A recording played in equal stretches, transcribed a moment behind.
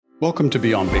Welcome to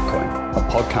Beyond Bitcoin, a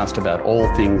podcast about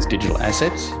all things digital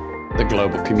assets, the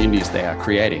global communities they are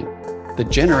creating, the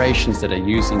generations that are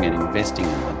using and investing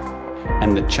in them,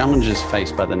 and the challenges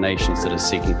faced by the nations that are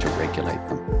seeking to regulate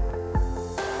them.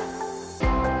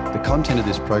 The content of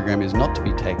this program is not to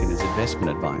be taken as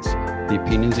investment advice. The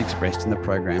opinions expressed in the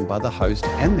program by the host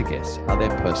and the guests are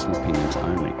their personal opinions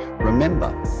only.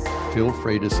 Remember, feel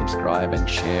free to subscribe and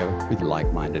share with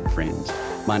like-minded friends.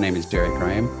 My name is Derek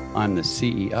Graham. I'm the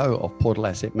CEO of Portal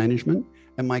Asset Management,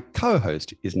 and my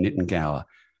co-host is Nitin Gower,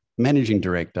 Managing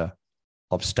Director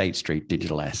of State Street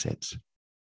Digital Assets.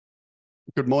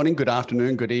 Good morning, good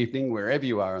afternoon, good evening, wherever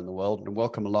you are in the world, and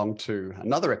welcome along to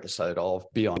another episode of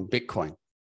Beyond Bitcoin.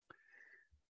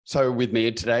 So with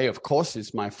me today, of course,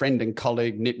 is my friend and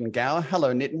colleague, Nitin Gower.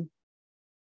 Hello, Nitin.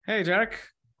 Hey, Derek.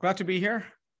 Glad to be here.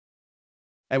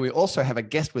 And we also have a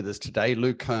guest with us today,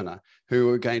 Lou Kerner, who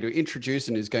we're going to introduce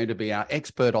and is going to be our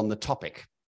expert on the topic.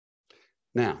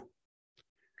 Now,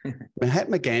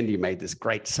 Mahatma Gandhi made this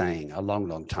great saying a long,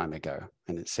 long time ago,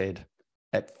 and it said,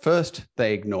 at first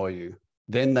they ignore you,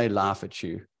 then they laugh at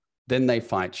you, then they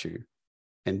fight you,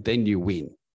 and then you win.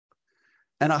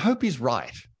 And I hope he's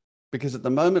right, because at the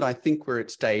moment, I think we're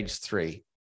at stage 3.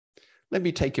 Let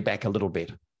me take you back a little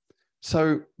bit.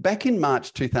 So back in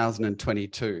March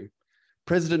 2022,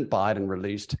 President Biden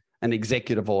released an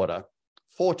executive order,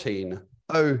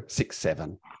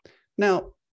 14067. Now,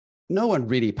 no one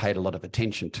really paid a lot of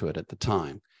attention to it at the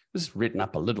time. It was written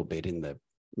up a little bit in the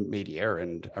media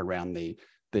and around the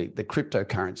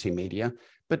cryptocurrency media,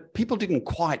 but people didn't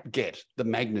quite get the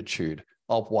magnitude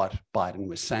of what Biden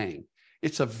was saying.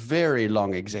 It's a very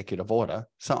long executive order,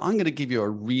 so I'm going to give you a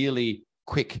really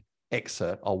quick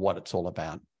excerpt of what it's all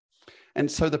about. And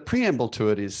so the preamble to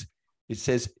it is, it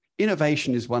says,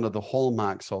 innovation is one of the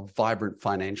hallmarks of vibrant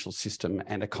financial system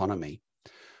and economy.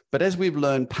 But as we've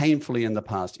learned painfully in the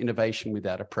past, innovation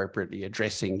without appropriately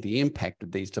addressing the impact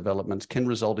of these developments can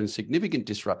result in significant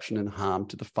disruption and harm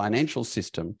to the financial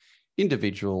system,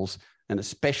 individuals, and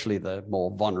especially the more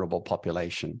vulnerable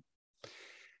population.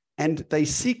 And they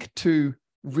seek to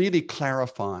really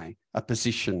clarify a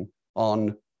position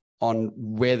on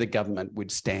where the government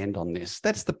would stand on this.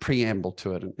 That's the preamble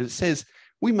to it. And it says,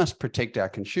 we must protect our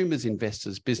consumers,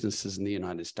 investors, businesses in the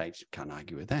United States. Can't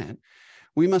argue with that.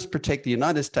 We must protect the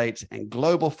United States and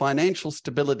global financial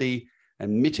stability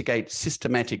and mitigate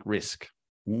systematic risk.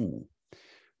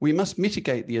 We must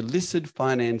mitigate the illicit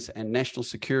finance and national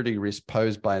security risk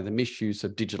posed by the misuse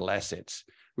of digital assets.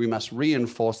 We must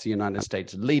reinforce the United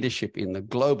States' leadership in the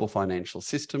global financial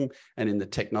system and in the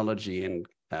technology and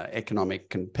economic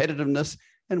competitiveness,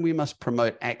 and we must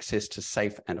promote access to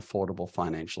safe and affordable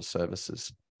financial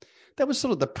services. That was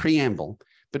sort of the preamble.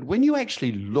 But when you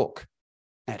actually look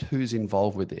at who's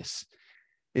involved with this,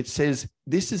 it says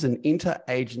this is an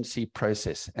interagency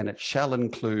process and it shall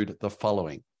include the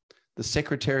following: the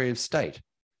Secretary of State,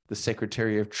 the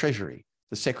Secretary of Treasury,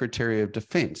 the Secretary of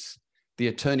Defense, the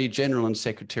Attorney General and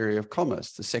Secretary of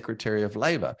Commerce, the Secretary of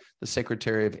Labor, the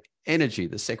Secretary of Energy,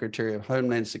 the Secretary of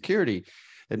Homeland Security,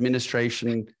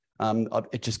 Administration.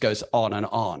 It just goes on and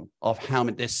on of how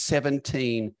many, there's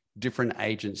 17 different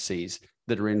agencies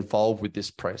that are involved with this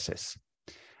process.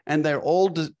 And they're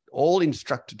all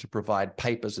instructed to provide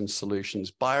papers and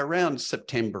solutions by around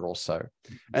September or so.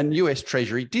 And US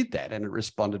Treasury did that, and it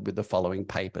responded with the following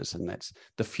papers, and that's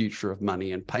the future of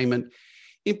money and payment,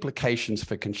 implications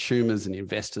for consumers and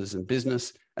investors and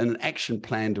business, and an action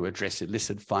plan to address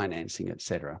illicit financing,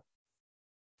 etc.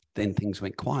 Then things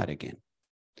went quiet again.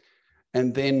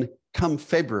 And then come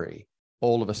February,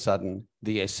 all of a sudden,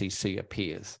 the SEC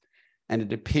appears. And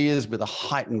it appears with a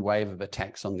heightened wave of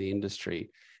attacks on the industry.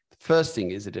 The first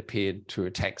thing is it appeared to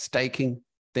attack staking,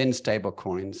 then stable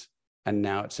coins, and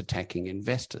now it's attacking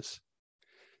investors.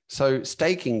 So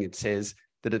staking, it says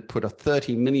that it put a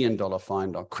 $30 million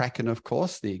fine on Kraken, of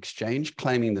course, the exchange,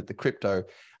 claiming that the crypto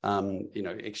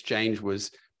exchange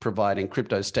was providing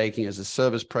crypto staking as a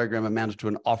service program amounted to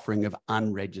an offering of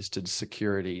unregistered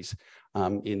securities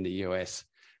in the US.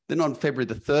 Then on February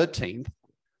the 13th,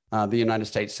 the United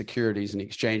States Securities and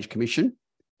Exchange Commission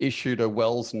issued a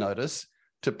Wells notice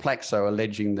to Plaxo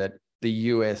alleging that the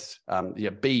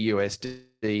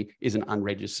BUSD is an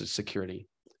unregistered security.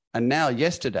 And now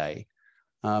yesterday,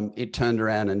 it turned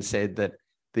around and said that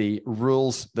the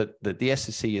rules that the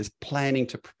SEC is planning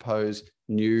to propose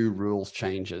new rules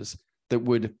changes that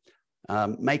would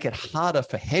make it harder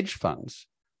for hedge funds,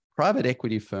 private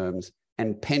equity firms,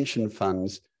 and pension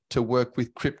funds to work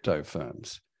with crypto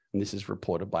firms. And this is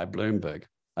reported by Bloomberg,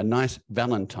 a nice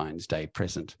Valentine's Day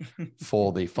present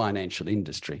for the financial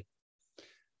industry.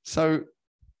 So,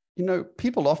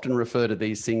 people often refer to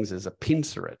these things as a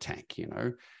pincer attack,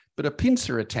 but a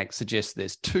pincer attack suggests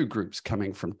there's two groups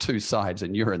coming from two sides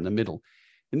and you're in the middle.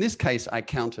 In this case, I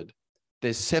counted,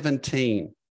 there's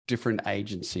 17 different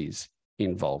agencies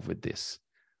involved with this.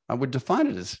 I would define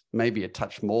it as maybe a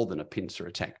touch more than a pincer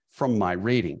attack from my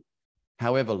reading.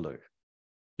 However, Lou,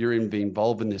 you're been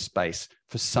involved in this space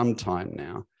for some time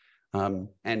now.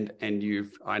 And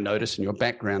I noticed in your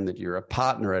background that you're a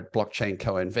partner at Blockchain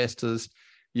Co-Investors.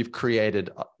 You've created,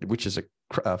 which is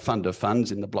a fund of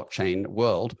funds in the blockchain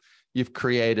world. You've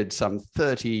created some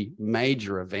 30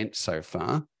 major events so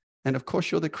far. And of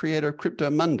course, you're the creator of Crypto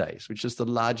Mondays, which is the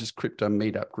largest crypto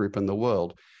meetup group in the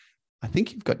world. I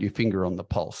think you've got your finger on the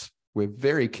pulse. We're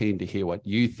very keen to hear what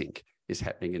you think is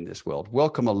happening in this world.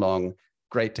 Welcome along.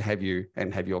 Great to have you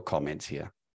and have your comments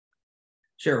here.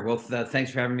 Sure. Well,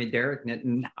 thanks for having me, Derek.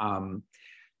 Nitin.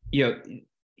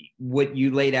 What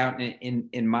you laid out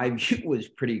in my view was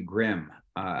pretty grim.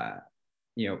 I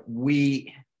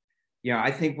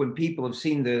think when people have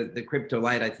seen the crypto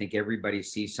light, I think everybody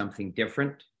sees something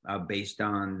different based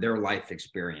on their life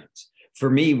experience. For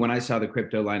me, when I saw the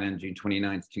crypto light on June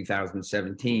 29th,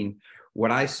 2017, what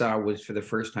I saw was, for the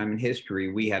first time in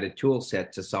history, we had a tool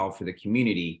set to solve for the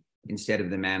community instead of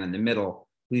the man in the middle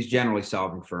who's generally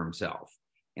solving for himself.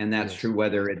 And that's true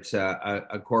whether it's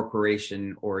a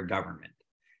corporation or a government.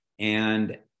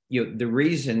 And the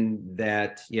reason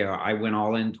that I went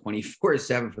all in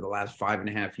 24/7 for the last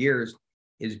 5.5 years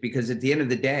is because at the end of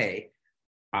the day,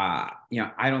 I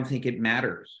don't think it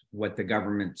matters what the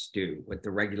governments do, what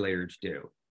the regulators do.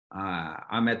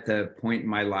 I'm at the point in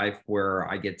my life where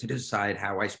I get to decide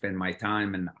how I spend my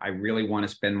time, and I really want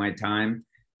to spend my time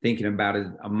thinking about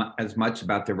as much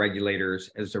about the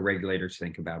regulators as the regulators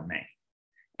think about me.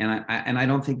 And I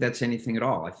don't think that's anything at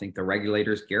all. I think the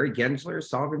regulators, Gary Gensler, is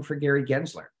solving for Gary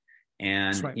Gensler.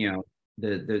 And, right.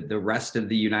 The rest of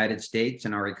the United States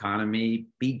and our economy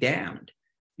be damned.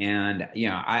 And,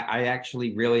 I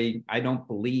actually really, I don't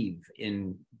believe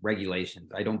in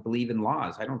regulations. I don't believe in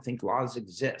laws. I don't think laws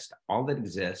exist. All that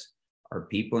exists are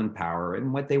people in power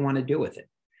and what they want to do with it.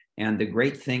 And the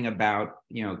great thing about,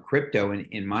 crypto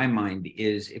in my mind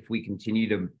is if we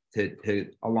continue to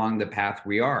along the path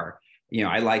we are,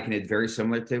 I liken it very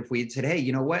similar to if we had said, hey,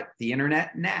 you know what, the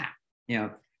internet,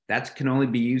 that can only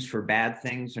be used for bad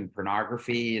things and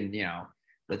pornography, and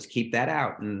let's keep that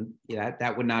out. And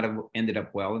that would not have ended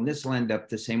up well. And this will end up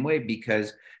the same way,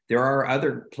 because there are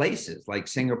other places like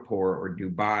Singapore or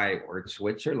Dubai or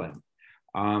Switzerland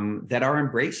that are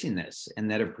embracing this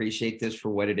and that appreciate this for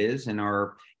what it is, and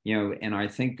are, and I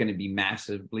think going to be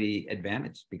massively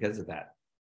advantaged because of that.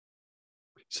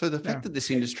 So the fact that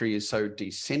this industry is so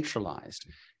decentralized,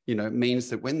 means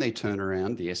that when they turn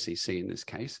around, the SEC in this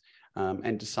case,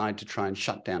 and decide to try and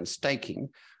shut down staking,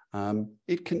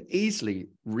 it can easily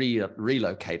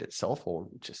relocate itself, or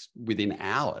just within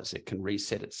hours, it can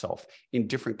reset itself in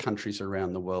different countries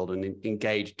around the world and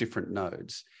engage different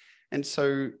nodes. And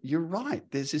so you're right,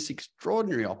 there's this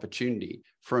extraordinary opportunity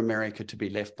for America to be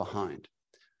left behind.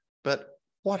 But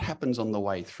what happens on the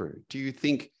way through? Do you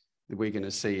think we're going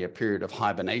to see a period of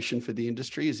hibernation for the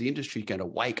industry? Is the industry going to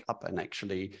wake up and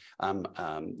actually,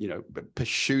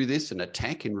 pursue this and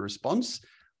attack in response?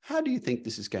 How do you think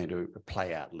this is going to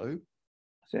play out, Lou?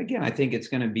 So again, I think it's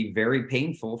going to be very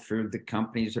painful for the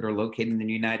companies that are located in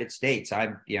the United States.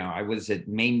 I was at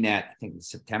Mainnet, I think in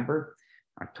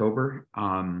October,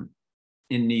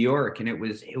 in New York, and it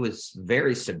was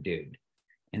very subdued.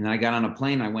 And then I got on a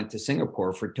plane. I went to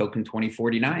Singapore for Token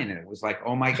 2049, and it was like,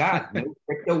 oh my God, no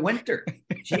crypto winter.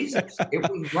 Jesus, it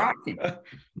was rocking.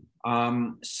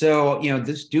 So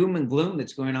this doom and gloom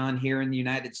that's going on here in the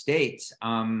United States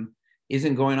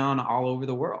isn't going on all over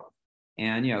the world,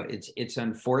 and it's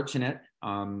unfortunate.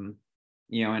 And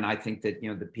I think that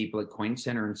the people at Coin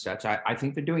Center and such, I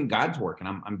think they're doing God's work, and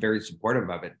I'm very supportive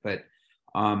of it. But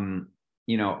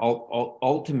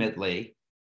ultimately,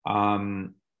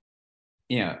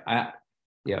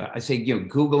 I say,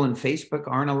 Google and Facebook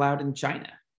aren't allowed in China,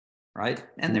 right?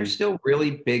 And they're still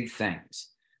really big things.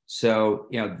 So,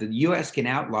 the U.S. can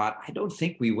outlaw it. I don't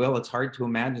think we will. It's hard to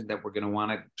imagine that we're going to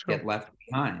want to get left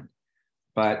behind.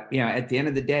 But, at the end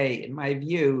of the day, in my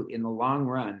view, in the long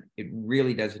run, it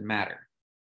really doesn't matter.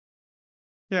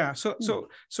 Yeah. So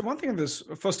one thing on this,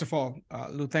 first of all,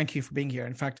 Lou, thank you for being here.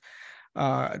 In fact,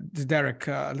 Derek,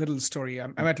 a little story. I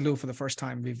met Lou for the first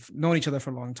time. We've known each other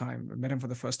for a long time. I met him for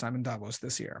the first time in Davos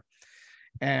this year.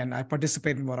 And I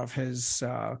participated in one of his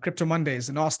Crypto Mondays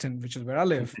in Austin, which is where I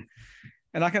live.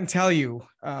 And I can tell you,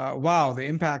 the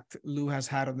impact Lou has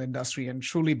had on the industry and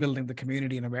truly building the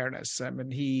community and awareness. I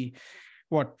mean, he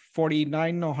what,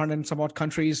 49 or 100 and some odd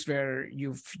countries where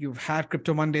you've had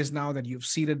Crypto Mondays now, that you've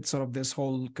seeded sort of this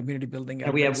whole community building.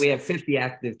 Yeah, we have 50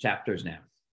 active chapters now.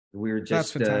 We were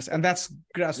just that's fantastic, and that's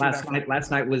grassroots.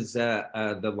 Last night was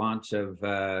the launch of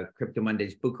Crypto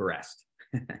Mondays Bucharest.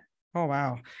 Oh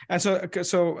wow! And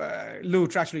so Lou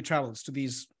actually travels to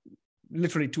these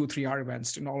literally 2 or 3 hour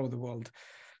events in all over the world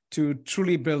to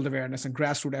truly build awareness and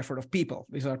grassroots effort of people.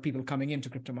 These are people coming into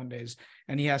Crypto Mondays,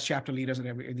 and he has chapter leaders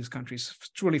in these countries.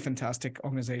 Truly fantastic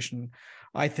organization,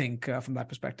 I think, from that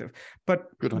perspective. But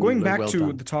going back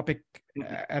to the topic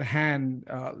at hand,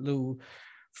 Lou,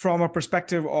 from a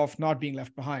perspective of not being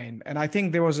left behind, and I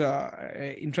think there was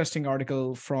a interesting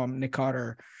article from Nick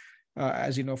Carter,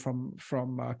 as you know, from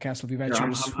Castleview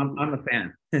Ventures. Sure, I'm a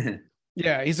fan.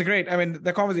 Yeah, he's a great. I mean,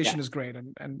 the conversation is great,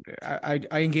 and I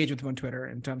engage with him on Twitter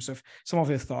in terms of some of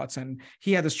his thoughts. And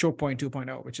he had this choke point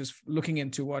 2.0, which is looking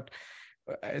into what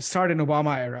started in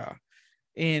Obama era.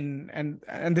 And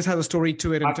this has a story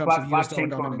to it in terms of US dollar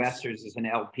dominance. Investors is an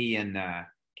LP in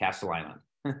Castle Island.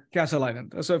 Castle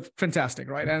Island, so fantastic,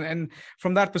 right? And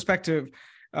from that perspective,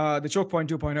 the choke point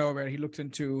 2.0, where he looked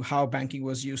into how banking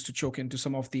was used to choke into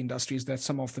some of the industries that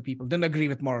some of the people didn't agree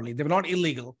with morally. They were not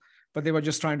illegal, but they were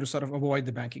just trying to sort of avoid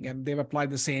the banking. And they've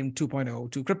applied the same 2.0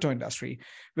 to crypto industry,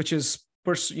 which is,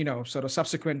 sort of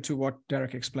subsequent to what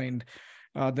Derek explained,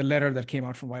 the letter that came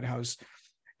out from White House.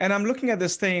 And I'm looking at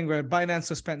this thing where Binance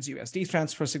suspends USD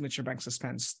transfer, Signature Bank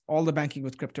suspends all the banking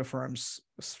with crypto firms.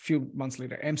 A few months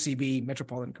later, MCB,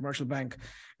 Metropolitan Commercial Bank,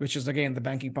 which is again the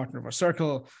banking partner of our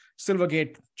Circle,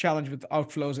 Silvergate challenged with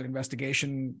outflows and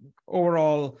investigation.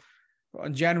 Overall,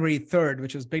 on January 3rd,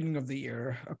 which is beginning of the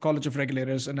year, a college of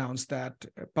regulators announced that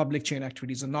public chain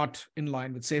activities are not in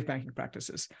line with safe banking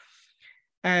practices.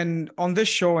 And on this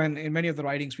show and in many of the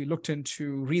writings, we looked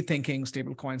into rethinking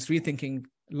stablecoins, rethinking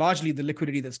largely the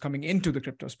liquidity that's coming into the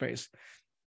crypto space.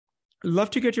 Love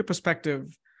to get your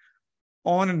perspective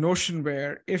on a notion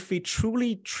where if we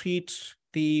truly treat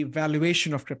the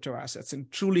valuation of crypto assets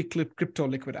and truly crypto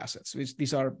liquid assets, which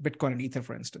these are Bitcoin and Ether,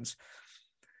 for instance,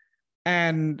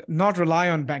 and not rely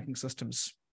on banking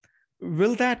systems,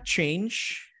 will that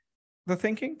change the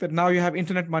thinking that now you have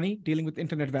internet money dealing with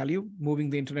internet value, moving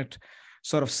the internet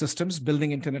sort of systems,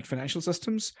 building internet financial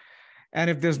systems? And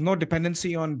if there's no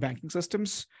dependency on banking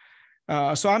systems,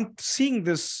 so I'm seeing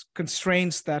this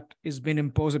constraints that is being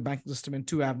imposed on banking system in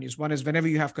 2 avenues. One is whenever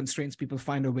you have constraints, people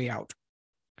find a way out.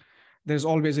 There's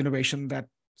always innovation that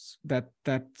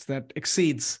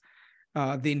exceeds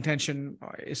the intention,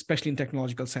 especially in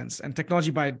technological sense. And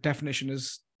technology by definition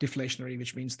is deflationary,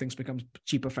 which means things become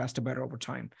cheaper, faster, better over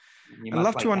time. I'd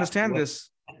love to understand this.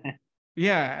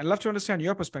 Yeah, I'd love to understand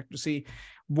your perspective to see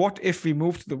what if we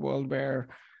move to the world where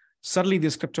suddenly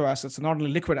these crypto assets are not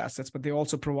only liquid assets, but they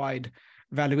also provide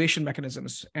valuation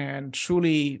mechanisms and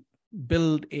truly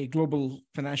build a global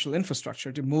financial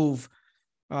infrastructure to move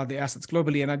the assets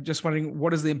globally. And I'm just wondering,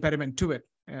 what is the impediment to it,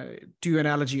 to your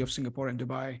analogy of Singapore and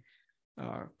Dubai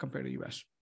compared to US?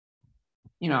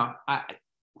 In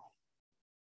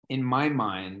my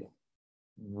mind,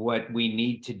 what we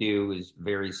need to do is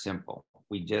very simple.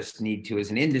 We just need to,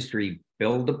 as an industry,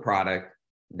 build a product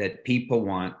that people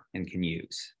want and can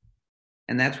use.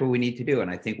 And that's what we need to do. And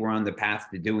I think we're on the path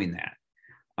to doing that.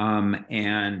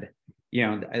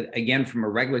 Again, from a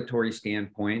regulatory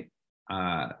standpoint,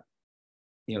 the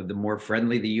more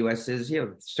friendly the US is,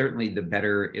 certainly the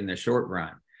better in the short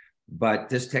run. But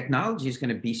this technology is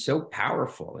going to be so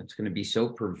powerful. It's going to be so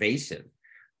pervasive,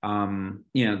 that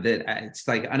it's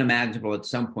like unimaginable at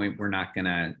some point we're not going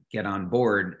to get on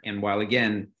board. And while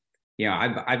again,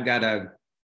 I've got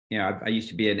I used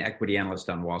to be an equity analyst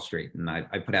on Wall Street, and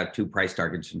I put out 2 price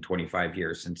targets in 25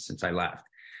 years since I left.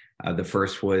 The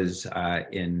first was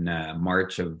in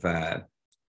March of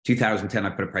 2010. I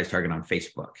put a price target on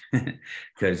Facebook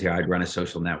because I'd run a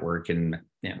social network and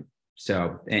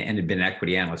had been an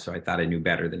equity analyst, so I thought I knew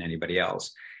better than anybody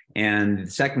else. And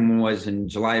the second one was in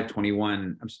July of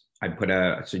 21.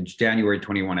 January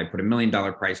 21, I put $1 million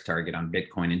price target on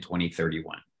Bitcoin in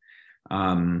 2031.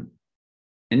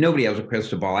 And nobody has a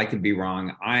crystal ball. I could be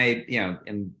wrong. I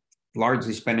am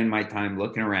largely spending my time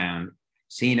looking around,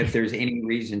 seeing if there's any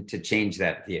reason to change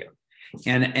that view.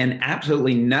 And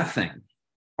absolutely nothing.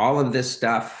 All of this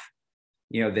stuff,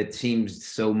 that seems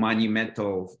so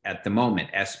monumental at the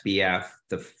moment, SBF,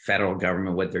 the federal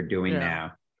government, what they're doing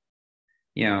now,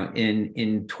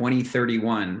 in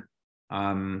 2031,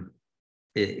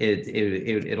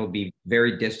 it'll be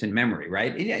very distant memory,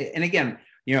 right? And again,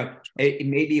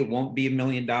 maybe it won't be $1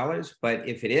 million, but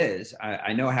if it is,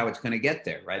 I know how it's going to get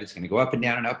there, right? It's going to go up and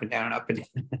down and up and down and up and down.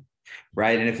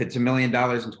 right? And if it's $1 million in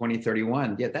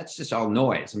 2031, yeah, that's just all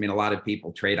noise. I mean, a lot of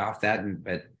people trade off that,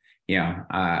 but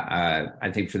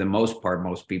I think for the most part,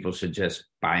 most people should just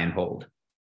buy and hold.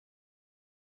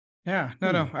 Yeah,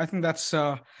 no, I think that's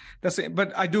it.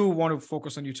 But I do want to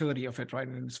focus on utility of it, right?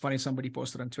 And it's funny, somebody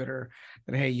posted on Twitter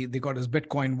that, hey, they got this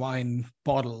Bitcoin wine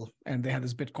bottle and they had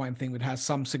this Bitcoin thing that has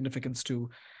some significance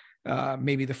to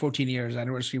maybe the 14 years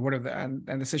anniversary, whatever. And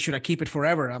they said, should I keep it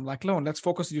forever? I'm like, no, let's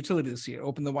focus on utility this year.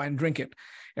 Open the wine, drink it.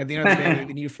 At the end of the day,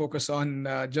 they need to focus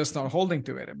on just not holding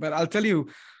to it. But I'll tell you,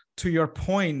 to your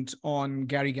point on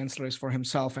Gary Gensler is for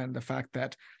himself and the fact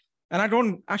that, and I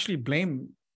don't actually blame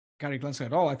Gary Gensler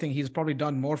at all. I think he's probably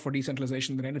done more for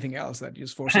decentralization than anything else, that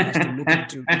is forcing us to look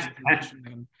into decentralization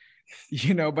and,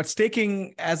 but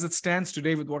staking as it stands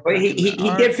today with what he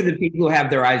did for the people who have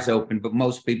their eyes open, but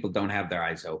most people don't have their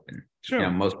eyes open.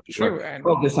 Sure. Most people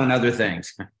focus on other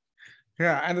things.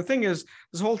 Yeah. And the thing is,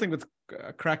 this whole thing with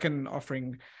Kraken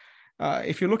offering,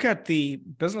 if you look at the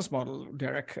business model,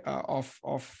 Derek, of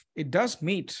it does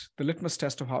meet the litmus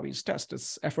test of Howey's test.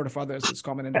 It's effort of others, it's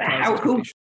common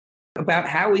enterprise. About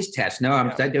Howey's test. No,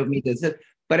 I don't mean this,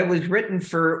 but it was written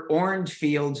for orange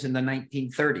fields in the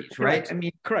 1930s, right? I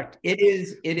mean, correct. It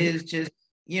is just,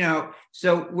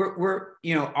 so we're,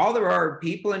 all there are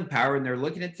people in power and they're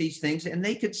looking at these things and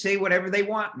they could say whatever they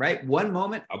want, right? One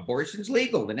moment abortion's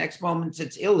legal. The next moment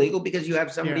it's illegal because you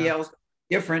have somebody else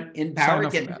different in power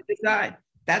getting to decide.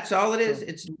 That's all it is. Sure.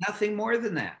 It's nothing more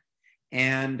than that.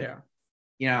 And,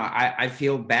 I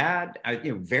feel bad,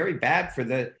 very bad for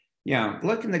the,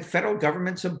 look, and the federal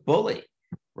government's a bully,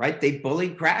 right? They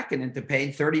bullied Kraken into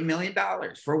paying $30 million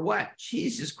for what?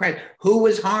 Jesus Christ. Who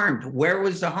was harmed? Where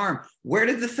was the harm? Where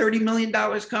did the $30 million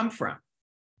come from?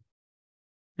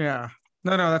 Yeah.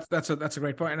 No, that's a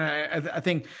great point. And I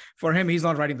think for him, he's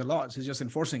not writing the laws. He's just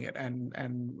enforcing it.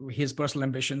 And his personal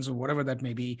ambitions or whatever that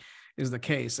may be is the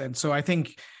case. And so I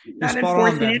think he's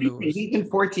enforcing anything. He's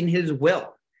enforcing his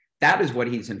will. That is what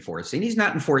he's enforcing. He's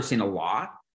not enforcing a law.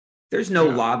 There's no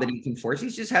law that he can force. He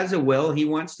just has a will. He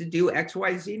wants to do X,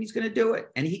 Y, Z, and he's going to do it.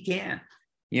 And he can.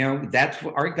 That's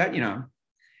what our gut,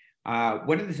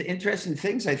 one of the interesting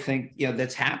things I think,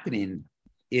 that's happening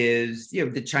is,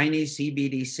 the Chinese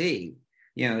CBDC,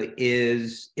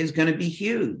 is going to be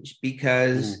huge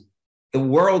because the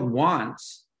world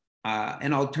wants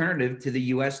an alternative to the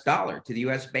US dollar, to the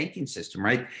US banking system,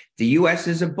 right? The US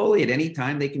is a bully. At any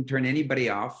time, they can turn anybody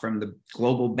off from the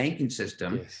global banking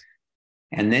system. Yes.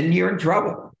 And then you're in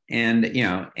trouble. And they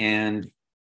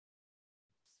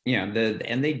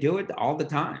do it all the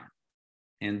time.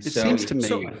 And it seems to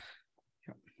me.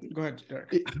 Go ahead,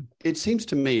 Derek. It seems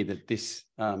to me that this,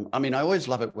 I always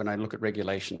love it when I look at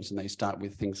regulations and they start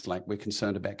with things like, we're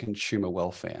concerned about consumer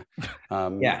welfare.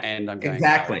 And I'm going,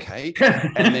 exactly. Okay.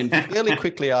 And then fairly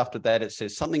quickly after that, it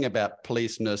says something about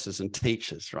police, nurses, and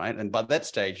teachers, right? And by that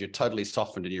stage, you're totally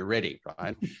softened and you're ready,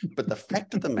 right? But the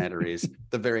fact of the matter is,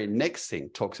 the very next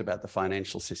thing talks about the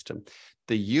financial system.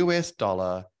 The US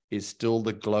dollar is still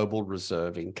the global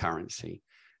reserving currency.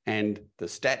 And the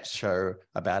stats show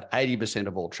about 80%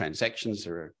 of all transactions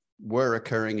were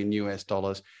occurring in US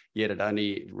dollars, yet it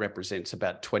only represents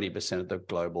about 20% of the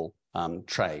global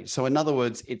trade. So in other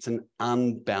words, it's an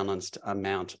unbalanced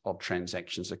amount of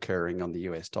transactions occurring on the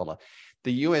US dollar.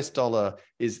 The US dollar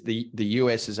is the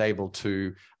US is able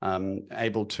to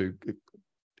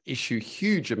issue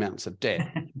huge amounts of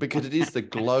debt because it is the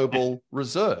global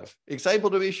reserve. It's able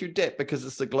to issue debt because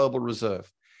it's the global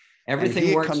reserve. Everything and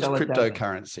here works comes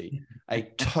cryptocurrency, a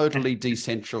totally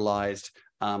decentralized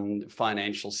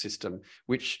financial system,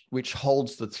 which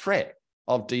holds the threat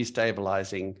of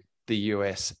destabilizing the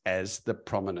US as the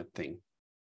prominent thing.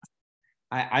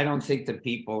 I don't think that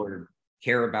people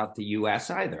care about the US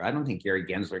either. I don't think Gary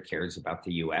Gensler cares about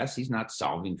the US. He's not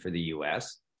solving for the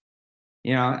US.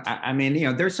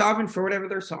 They're solving for whatever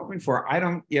they're solving for.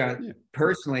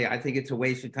 Personally, I think it's a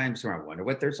waste of time. So I wonder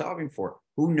what they're solving for.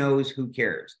 Who knows? Who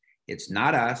cares? It's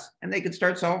not us. And they could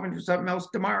start solving for something else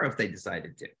tomorrow if they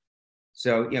decided to.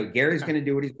 So, Gary's going to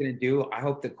do what he's going to do. I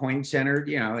hope the Coin Center,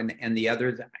 and the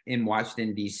others in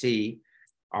Washington, D.C.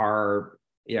 are,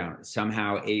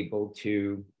 somehow able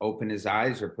to open his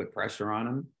eyes or put pressure on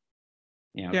him,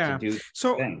 to do the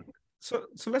thing. So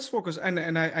let's focus.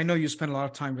 And I know you spend a lot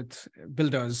of time with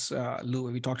builders,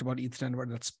 Lou. We talked about ETH Denver.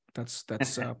 That's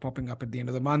popping up at the end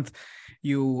of the month.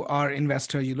 You are an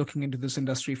investor. You're looking into this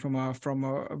industry from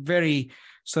a very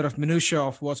sort of minutia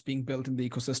of what's being built in the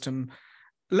ecosystem.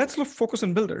 Let's focus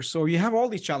on builders. So you have all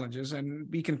these challenges, and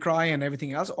we can cry and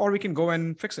everything else, or we can go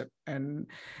and fix it. And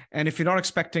if you're not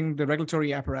expecting the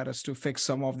regulatory apparatus to fix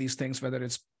some of these things, whether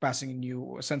it's passing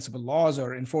new sensible laws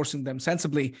or enforcing them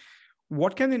sensibly,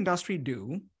 what can the industry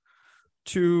do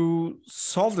to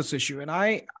solve this issue? And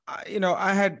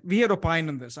we had opined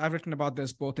on this. I've written about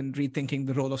this both in Rethinking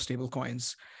the Role of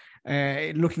Stablecoins,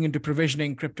 looking into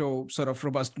provisioning crypto sort of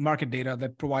robust market data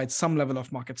that provides some level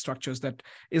of market structures that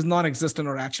is non-existent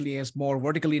or actually is more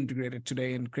vertically integrated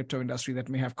today in crypto industry that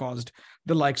may have caused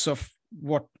the likes of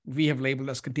what we have labeled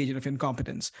as contagion of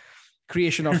incompetence,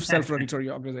 creation of self-regulatory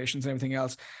organizations and everything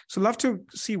else. So love to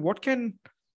see what can,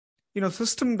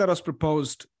 system that was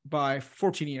proposed by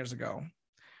 14 years ago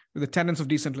with the tenets of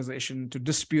decentralization to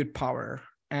dispute power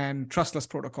and trustless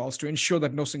protocols to ensure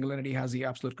that no single entity has the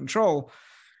absolute control.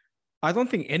 I don't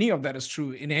think any of that is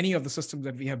true in any of the systems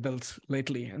that we have built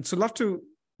lately. And so love to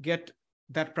get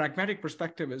that pragmatic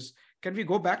perspective is, can we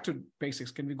go back to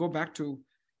basics? Can we go back to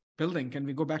building? Can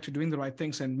we go back to doing the right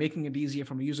things and making it easier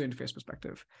from a user interface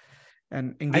perspective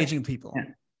and engaging people?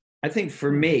 I think for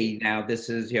me now, this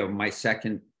is, my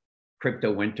second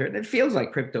crypto winter. It feels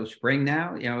like crypto spring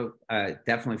now,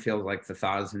 definitely feels like the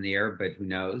thaw is in the air, but who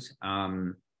knows?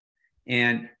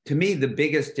 And to me, the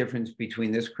biggest difference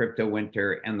between this crypto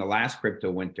winter and the last crypto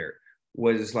winter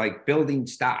was like building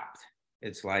stopped.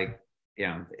 It's like,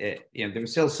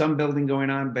 there's still some building going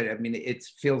on, but I mean, it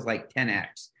feels like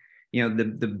 10x.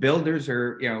 The builders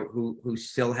are, who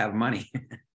still have money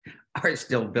are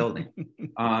still building.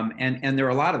 And there are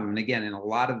a lot of them, again, and a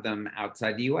lot of them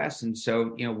outside the US. And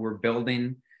so, we're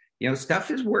building,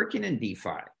 stuff is working in DeFi,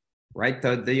 right?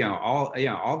 All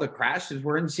the crashes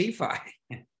were in CeFi.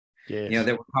 Yes.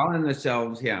 They were calling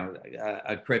themselves,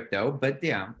 a crypto, but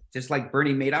just like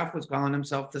Bernie Madoff was calling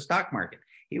himself the stock market.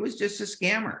 He was just a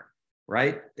scammer,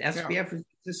 right? The SBF is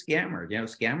just a scammer.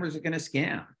 Scammers are going to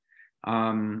scam.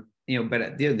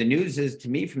 But the news is, to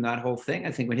me, from that whole thing,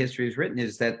 I think what history is written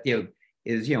is that,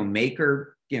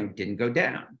 Maker, didn't go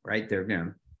down, right?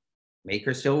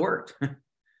 Maker still worked,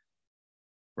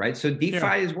 right? So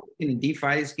DeFi is working and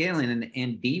DeFi is scaling,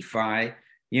 and DeFi,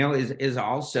 is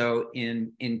also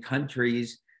in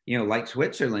countries, like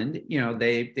Switzerland,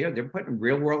 they're putting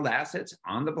real world assets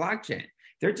on the blockchain.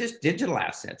 They're just digital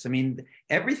assets. I mean,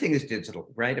 everything is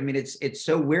digital, right? I mean, it's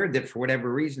so weird that for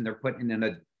whatever reason they're putting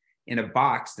in a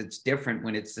box that's different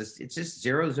when it's just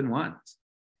zeros and ones.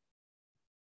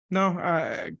 No,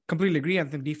 I completely agree. I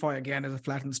think DeFi again is a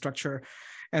flattened structure.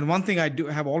 And one thing I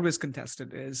have always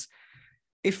contested is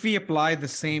if we apply the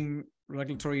same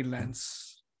regulatory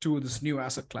lens to this new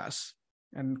asset class,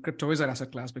 and crypto is an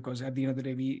asset class because at the end of the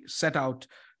day, we set out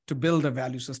to build a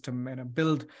value system and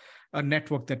build a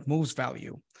network that moves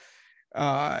value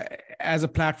as a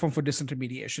platform for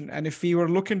disintermediation. And if we were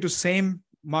looking to same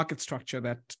market structure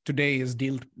that today is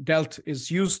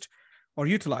is used or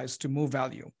utilized to move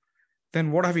value,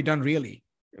 then what have we done really?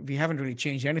 We haven't really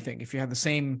changed anything. If you have the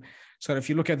same sort of, if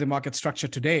you look at the market structure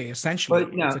today, essentially,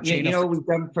 it's a chain we've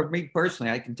done, for me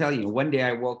personally, I can tell you, one day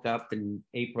I woke up in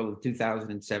April of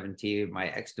 2017, my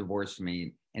ex divorced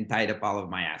me and tied up all of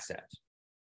my assets.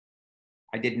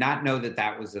 I did not know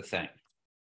that was a thing.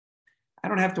 I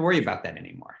don't have to worry about that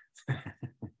anymore.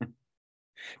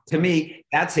 To me,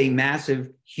 that's a massive,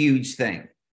 huge thing.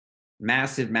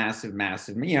 Massive, massive,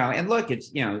 massive. And look,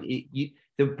 it's,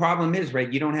 the problem is,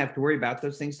 right, you don't have to worry about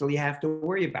those things till you have to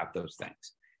worry about those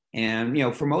things.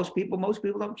 And, for most people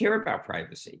don't care about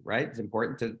privacy, right? It's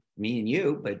important to me and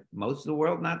you, but most of the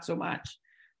world, not so much.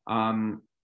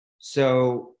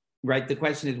 So, right, the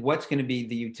question is, what's going to be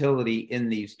the utility in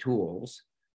these tools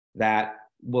that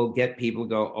will get people to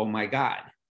go, oh my God.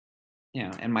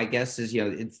 And my guess is,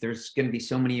 there's going to be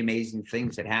so many amazing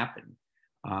things that happen.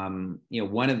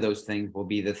 One of those things will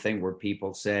be the thing where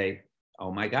people say,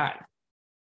 oh my God.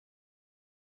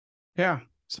 Yeah.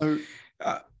 So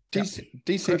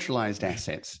decentralized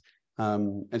assets,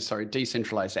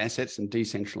 decentralized assets and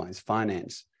decentralized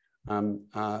finance.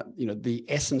 The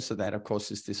essence of that, of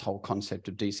course, is this whole concept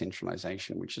of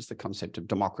decentralization, which is the concept of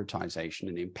democratization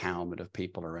and empowerment of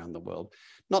people around the world.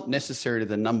 Not necessarily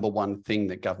the number one thing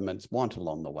that governments want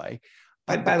along the way.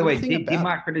 But by the way,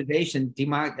 democratization,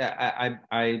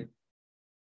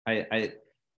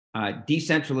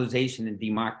 decentralization and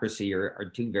democracy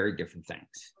are two very different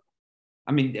things.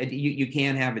 I mean, you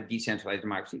can have a decentralized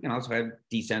democracy. You can also have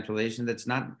decentralization that's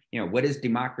not, what is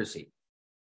democracy?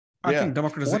 I think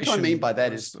democratization. What I mean by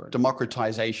that is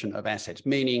democratization of assets,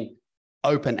 meaning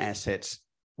open assets,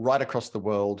 right across the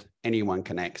world, anyone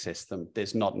can access them.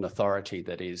 There's not an authority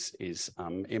that is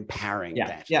empowering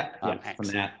that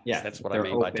access. That's what I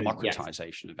mean by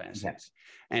democratization of assets.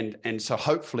 And so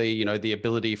hopefully, the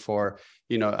ability for,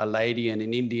 a lady in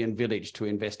an Indian village to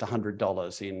invest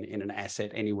 $100 in an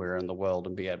asset anywhere in the world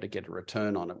and be able to get a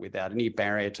return on it without any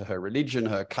barrier to her religion,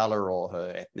 her color, or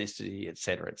her ethnicity, et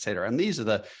cetera, et cetera. And these are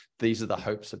the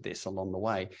hopes of this along the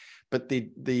way. But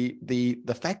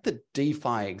the fact that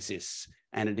DeFi exists,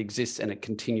 and it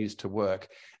continues to work,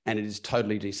 and it is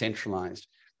totally decentralized,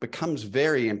 becomes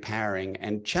very empowering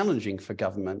and challenging for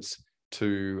governments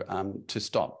to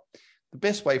stop. The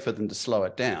best way for them to slow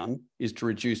it down is to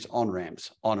reduce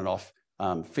on-ramps, on and off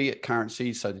fiat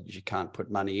currency, so that you can't put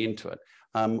money into it,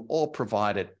 or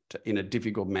provide it in a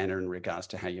difficult manner in regards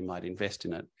to how you might invest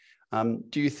in it.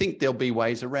 Do you think there'll be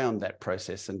ways around that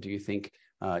process? And do you think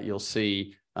you'll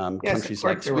see countries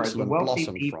like Switzerland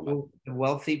blossom from it? The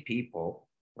wealthy people,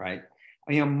 right?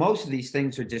 Most of these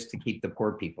things are just to keep the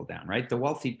poor people down, right? The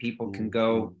wealthy people can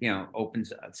go, open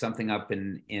something up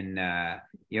in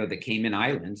the Cayman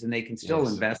Islands, and they can still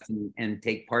invest and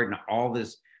take part in all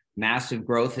this massive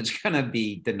growth that's going to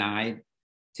be denied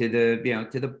to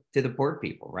the poor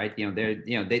people, right?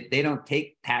 They don't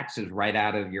take taxes right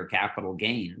out of your capital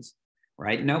gains,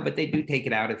 right? No, but they do take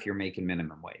it out if you're making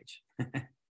minimum wage.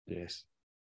 Yes,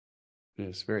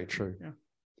 very true. Yeah.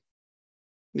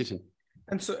 Listen.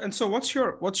 And so what's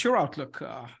your outlook,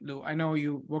 Lou? I know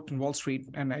you worked in Wall Street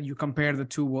and you compare the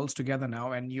two worlds together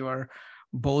now, and you're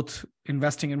both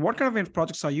investing in. What kind of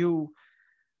projects are you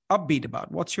upbeat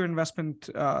about? What's your investment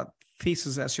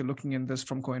thesis as you're looking in this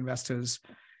from co-investors?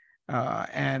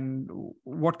 And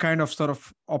what kind of sort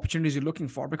of opportunities you're looking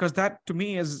for? Because that to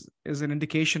me is an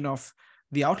indication of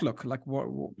the outlook, like what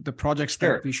the projects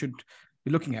that we should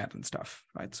be looking at and stuff,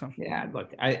 right? So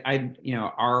look,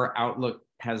 our outlook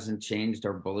hasn't changed,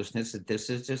 our bullishness, that this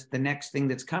is just the next thing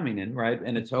that's coming in, right?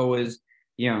 And it's always,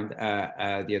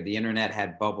 the internet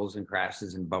had bubbles and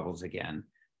crashes and bubbles again.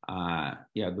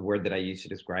 The word that I use to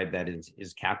describe that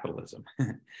is capitalism.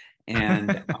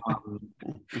 And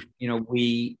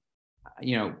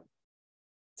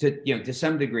to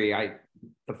some degree,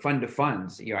 the fund of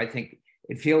funds, I think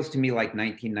it feels to me like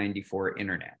 1994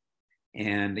 internet.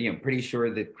 And pretty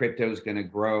sure that crypto is going to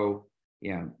grow,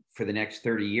 for the next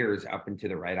 30 years up and to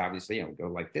the right. Obviously, it'll go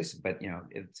like this, but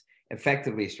it's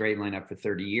effectively a straight line up for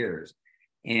 30 years,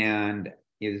 and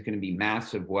there's going to be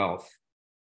massive wealth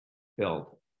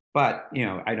built. But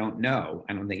I don't know.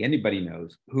 I don't think anybody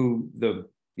knows who the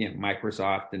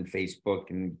Microsoft and Facebook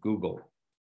and Google,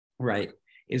 right,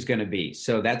 is going to be.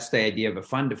 So that's the idea of a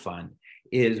fund to fund.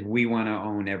 Is we want to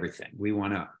own everything. We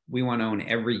want to own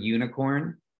every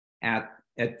unicorn at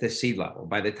the C level.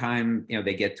 By the time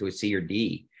they get to a C or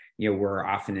D, we're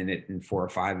often in it in 4 or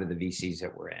 5 of the VCs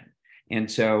that we're in.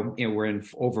 And so we're in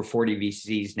over 40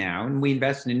 VCs now, and we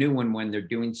invest in a new one when they're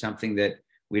doing something that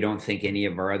we don't think any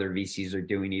of our other VCs are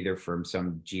doing, either from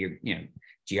some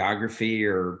geography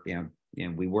or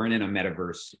we weren't in a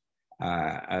metaverse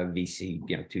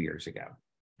VC 2 years ago,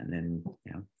 and then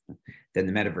the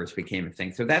metaverse became a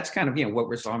thing. So that's kind of what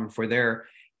we're solving for there.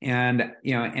 And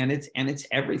and it's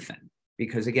everything,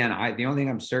 because again, the only thing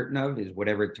I'm certain of is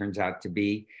whatever it turns out to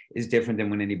be is different than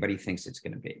what anybody thinks it's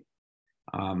going to be.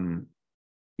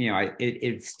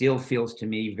 It still feels to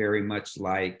me very much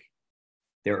like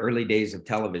the early days of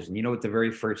television. You know what the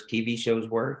very first TV shows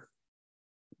were?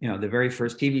 The very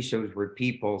first TV shows were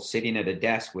people sitting at a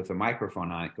desk with a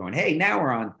microphone on it going, "Hey, now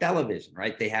we're on television,"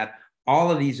 right? They had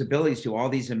all of these abilities to do all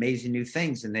these amazing new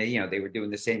things, and they were doing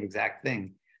the same exact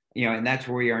thing. And that's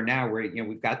where we are now, where,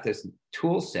 we've got this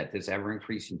tool set, this ever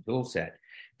increasing tool set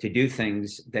to do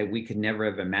things that we could never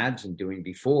have imagined doing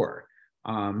before.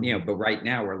 But right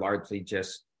now we're largely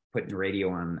just putting radio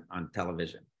on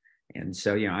television. And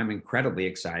so, I'm incredibly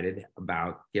excited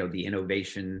about, the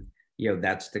innovation,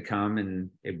 that's to come. And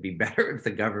it'd be better if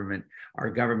our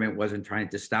government wasn't trying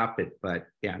to stop it, but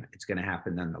it's going to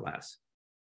happen nonetheless.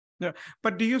 Yeah,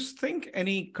 but do you think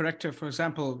any corrective, for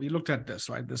example, we looked at this,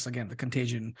 right? This, again, the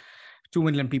contagion, 2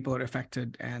 million people are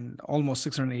affected and almost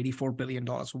 $684 billion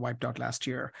were wiped out last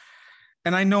year.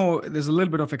 And I know there's a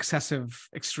little bit of excessive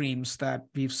extremes that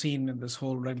we've seen in this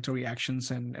whole regulatory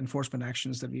actions and enforcement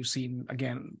actions that we've seen,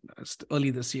 again, early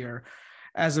this year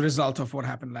as a result of what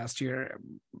happened last year.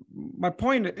 My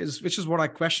point is, which is what I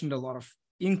questioned a lot of,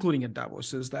 including at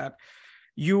Davos, is that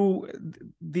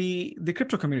the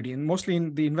crypto community, and mostly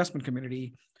in the investment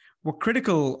community, were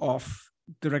critical of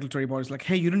the regulatory bodies, like,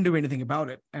 hey, you didn't do anything about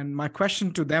it. And my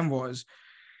question to them was,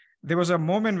 there was a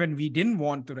moment when we didn't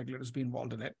want the regulators to be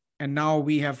involved in it. And now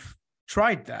we have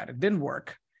tried that. It didn't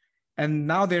work. And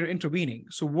now they're intervening.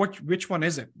 So which one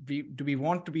is it? Do we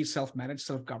want to be self-managed,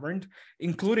 self-governed,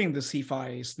 including the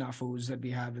CFI snafus that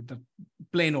we have with the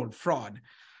plain old fraud?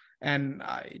 And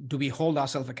do we hold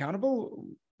ourselves accountable?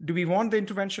 Do we want the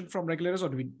intervention from regulators, or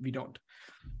do we don't?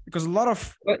 Because a lot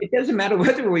of it doesn't matter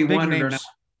whether we want it or names.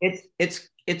 not.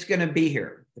 It's going to be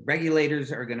here. The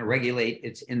regulators are going to regulate.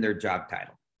 It's in their job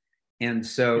title. And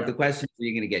so the question is, are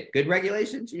you going to get good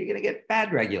regulations? Or are you going to get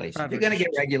bad regulations? You're going to get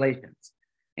regulations.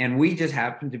 And we just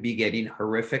happen to be getting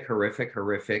horrific,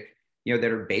 that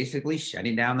are basically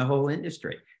shutting down the whole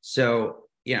industry. So,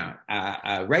 we're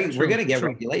going to get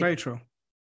regulations. Very true.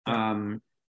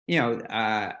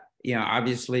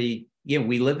 Obviously,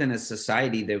 we live in a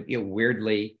society that,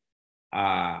 weirdly,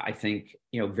 I think,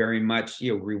 very much,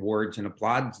 rewards and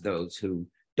applauds those who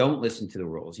don't listen to the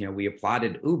rules. We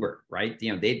applauded Uber, right?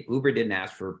 Uber didn't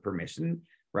ask for permission,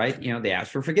 right? They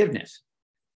asked for forgiveness.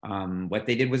 What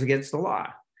they did was against the law.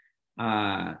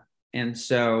 And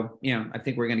so, I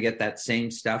think we're going to get that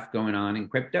same stuff going on in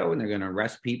crypto, and they're going to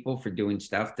arrest people for doing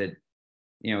stuff that,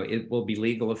 it will be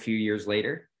legal a few years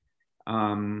later.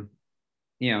 And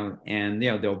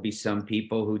there'll be some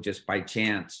people who just by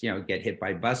chance, get hit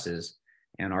by buses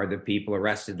and are the people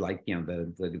arrested, like,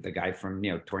 the guy from,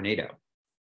 Tornado.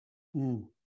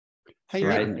 Hey,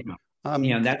 right.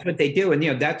 That's what they do.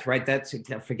 And, that's right. I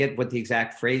forget what the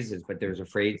exact phrase is, but there's a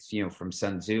phrase, from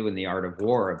Sun Tzu in The Art of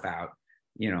War about,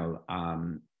 you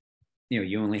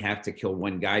only have to kill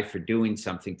one guy for doing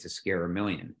something to scare a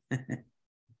million.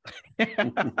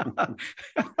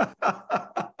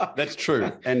 That's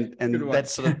true. And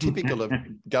that's sort of typical of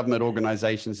government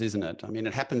organizations, isn't it? I mean,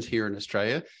 it happens here in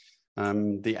Australia.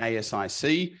 The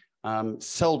ASIC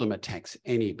seldom attacks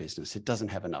any business. It doesn't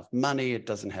have enough money. It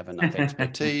doesn't have enough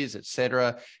expertise,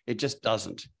 etc. It just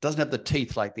doesn't have the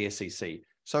teeth like the SEC.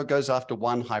 So it goes after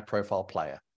one high profile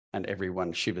player and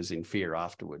everyone shivers in fear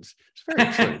afterwards.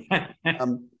 It's very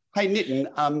true. Hey, Nitin,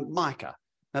 Mica.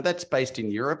 Now that's based in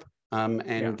Europe.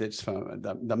 It's for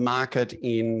the market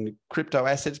in crypto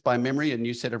assets, by memory, a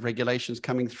new set of regulations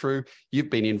coming through. You've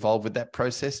been involved with that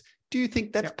process. Do you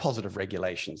think that's positive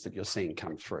regulations that you're seeing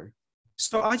come through?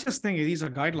 So I just think these are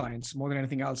guidelines more than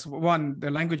anything else. One,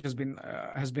 the language has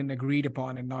been agreed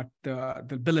upon, and not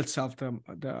the bill itself,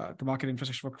 the market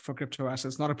infrastructure for crypto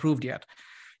assets, not approved yet.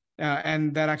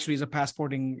 And that actually is a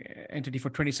passporting entity for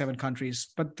 27 countries.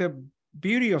 But the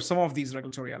beauty of some of these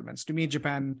regulatory elements, to me,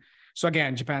 Japan,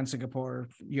 Singapore,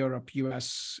 Europe,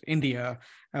 US, India,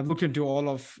 I've looked into all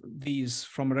of these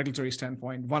from a regulatory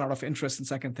standpoint. One, out of interest, and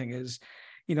second thing is,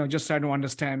 just trying to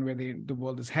understand where the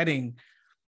world is heading.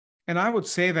 And I would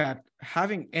say that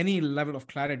having any level of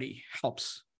clarity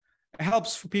helps. It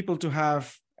helps for people to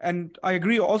have, and I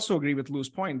also agree with Lou's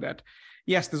point that,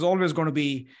 yes, there's always going to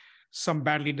be some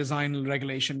badly designed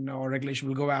regulation, or regulation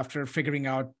will go after figuring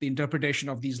out the interpretation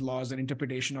of these laws and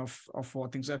interpretation of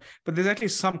what things are. But there's at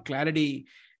least some clarity,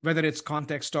 whether it's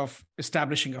context of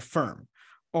establishing a firm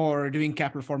or doing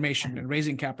capital formation and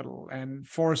raising capital, and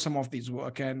for some of these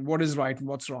work, and what is right and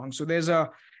what's wrong. So there's a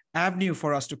avenue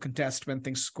for us to contest when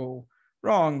things go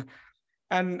wrong.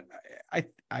 And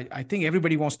I think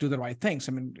everybody wants to do the right things.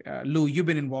 I mean, Lou, you've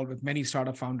been involved with many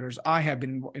startup founders. I have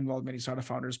been involved with many startup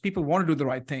founders. People want to do the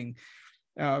right thing.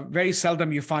 Very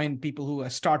seldom you find people who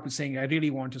start with saying, I really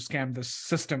want to scam this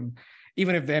system,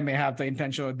 even if they may have the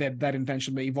intention, or that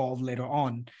intention may evolve later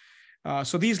on.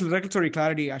 So these regulatory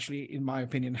clarity actually, in my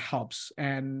opinion, helps.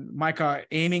 And Mica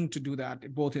aiming to do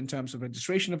that, both in terms of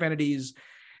registration of entities,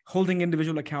 holding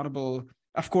individual accountable,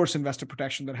 of course, investor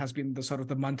protection, that has been the sort of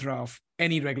the mantra of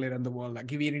any regulator in the world, like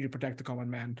we need to protect the common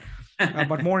man.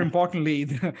 But more importantly,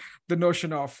 the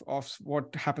notion of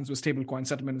what happens with stablecoin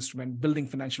settlement instrument, building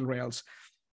financial rails,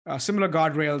 similar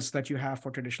guardrails that you have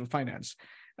for traditional finance,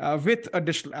 with a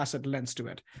digital asset lens to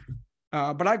it.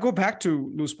 But I go back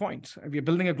to Lou's point. We are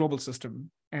building a global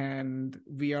system, and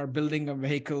we are building a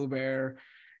vehicle where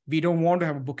we don't want to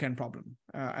have a bookend problem.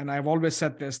 And I've always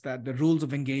said this, that the rules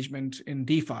of engagement in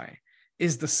DeFi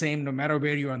is the same no matter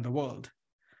where you are in the world.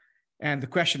 And the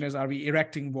question is, are we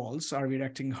erecting walls? Are we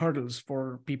erecting hurdles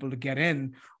for people to get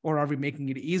in, or are we making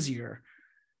it easier?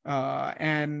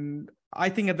 And I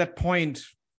think at that point,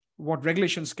 what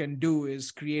regulations can do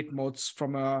is create moats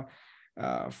from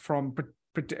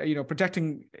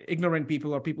protecting ignorant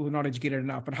people or people who are not educated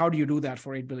enough. But how do you do that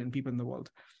for 8 billion people in the world?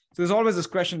 So there's always this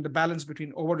question, the balance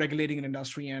between over-regulating an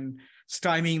industry and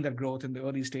stymieing that growth in the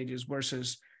early stages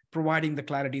versus providing the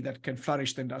clarity that can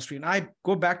flourish the industry. And I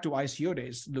go back to ICO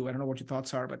days, Lou, I don't know what your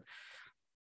thoughts are, but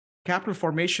capital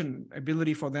formation,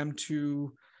 ability for them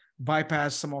to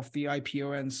bypass some of the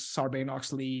IPO and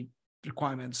Sarbanes-Oxley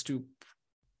requirements to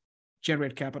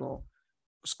generate capital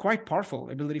is quite powerful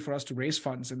ability for us to raise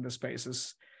funds in this space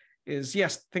is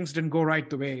yes, things didn't go right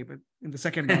the way, but in the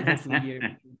second round, hopefully we able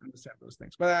to understand those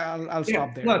things. But I'll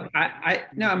stop there. Look,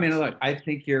 I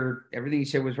think everything you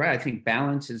said was right. I think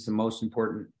balance is the most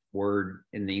important word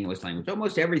in the English language.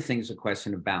 Almost everything's a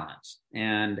question of balance.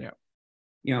 And,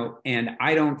 and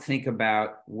I don't think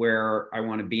about where I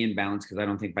want to be in balance, because I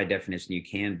don't think by definition you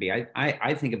can be.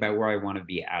 I think about where I want to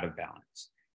be out of balance.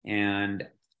 And,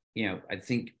 I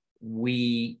think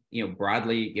we,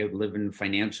 broadly live in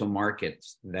financial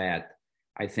markets that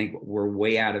I think we're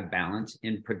way out of balance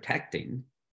in protecting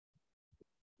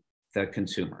the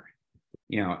consumer.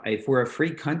 If we're a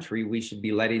free country, we should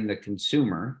be letting the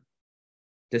consumer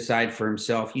decide for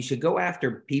himself. You should go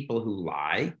after people who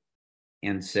lie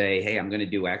and say, hey, I'm going to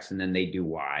do X, and then they do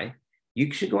Y.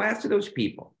 You should go after those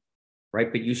people,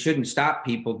 right? But you shouldn't stop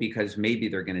people because maybe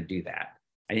they're going to do that.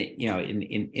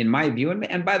 In my view,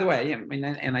 and by the way,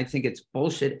 and I think it's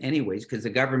bullshit anyways, because the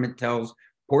government tells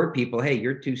poor people, hey,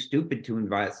 you're too stupid to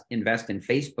invest in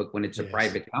Facebook when it's a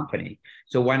private company.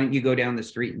 So why don't you go down the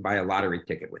street and buy a lottery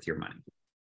ticket with your money?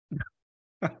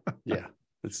 Yeah,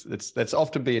 that's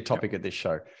often be a topic at this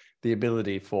show. The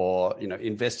ability for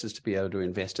investors to be able to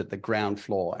invest at the ground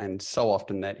floor, and so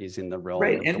often that is in the realm.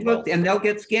 Right, and look, and they'll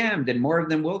get scammed, and more of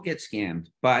them will get scammed.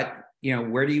 But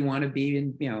where do you want to be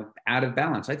in out of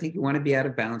balance? I think you want to be out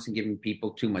of balance and giving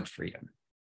people too much freedom.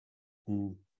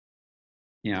 Mm.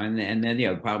 And then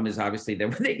the problem is obviously that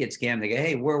when they get scammed, they go,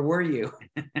 "Hey, where were you?"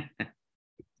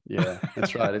 Yeah,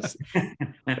 that's right.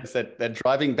 It's that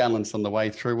driving balance on the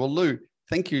way through. Well, Lou,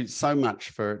 thank you so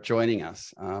much for joining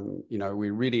us.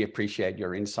 We really appreciate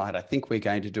your insight. I think we're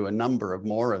going to do a number of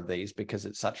more of these because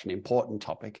it's such an important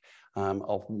topic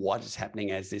of what is happening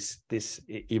as this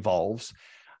evolves.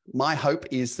 My hope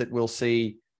is that we'll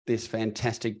see this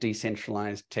fantastic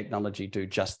decentralized technology do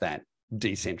just that,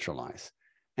 decentralize.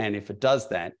 And if it does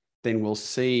that, then we'll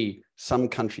see some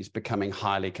countries becoming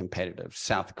highly competitive: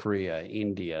 South Korea,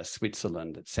 India,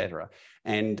 Switzerland, etc.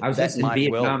 And I was that in might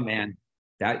Vietnam, man.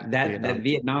 That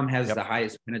Vietnam has the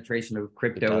highest penetration of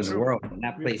crypto in the world, and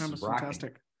that place is rocking.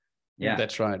 Fantastic. Yeah,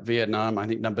 that's right. Vietnam, I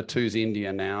think number 2 is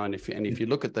India now, and if you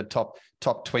look at the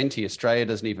top 20, Australia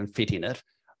doesn't even fit in it.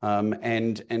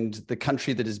 And the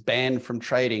country that is banned from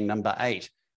trading, number 8,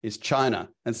 is China.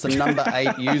 It's the number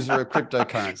 8 user of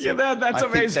cryptocurrency. Yeah, that's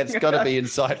amazing. Think that's got to be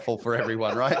insightful for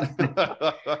everyone, right?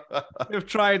 They've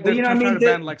tried to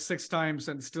ban like 6 times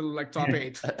and still like top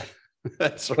 8.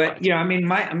 That's right.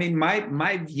 But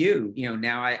my view,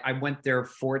 now I went there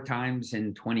 4 times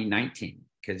in 2019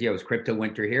 because it was crypto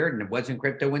winter here and it wasn't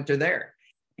crypto winter there.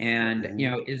 And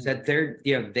is that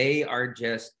they are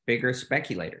just bigger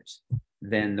speculators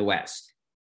than the West.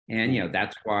 And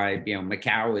that's why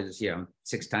Macau is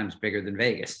 6 times bigger than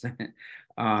Vegas.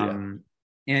 And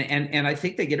I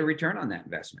think they get a return on that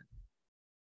investment.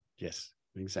 Yes,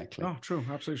 exactly. Oh, true,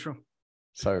 absolutely true.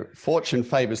 So fortune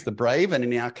favors the brave, and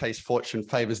in our case, fortune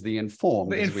favors the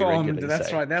informed. The informed,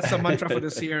 that's right. That's the mantra for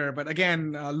this year. But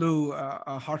again, Lou,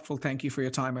 a heartfelt thank you for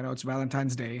your time. I know it's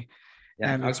Valentine's Day.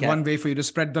 Yeah, and it's one way for you to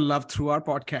spread the love through our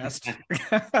podcast.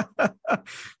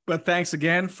 But thanks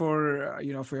again for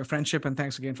your friendship, and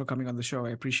thanks again for coming on the show.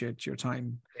 I appreciate your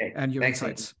time and your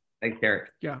insights. Thanks,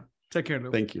 Derek. Yeah, take care,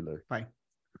 Lou. Thank you, Lou. Bye.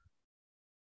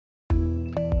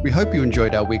 We hope you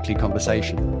enjoyed our weekly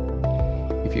conversation.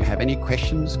 If you have any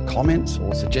questions, comments,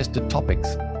 or suggested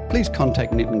topics, please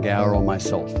contact Nitin Gower or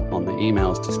myself on the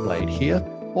emails displayed here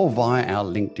or via our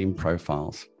LinkedIn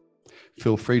profiles.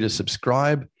 Feel free to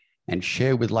subscribe and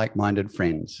share with like-minded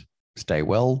friends. Stay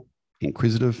well,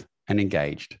 inquisitive, and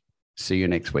engaged. See you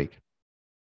next week.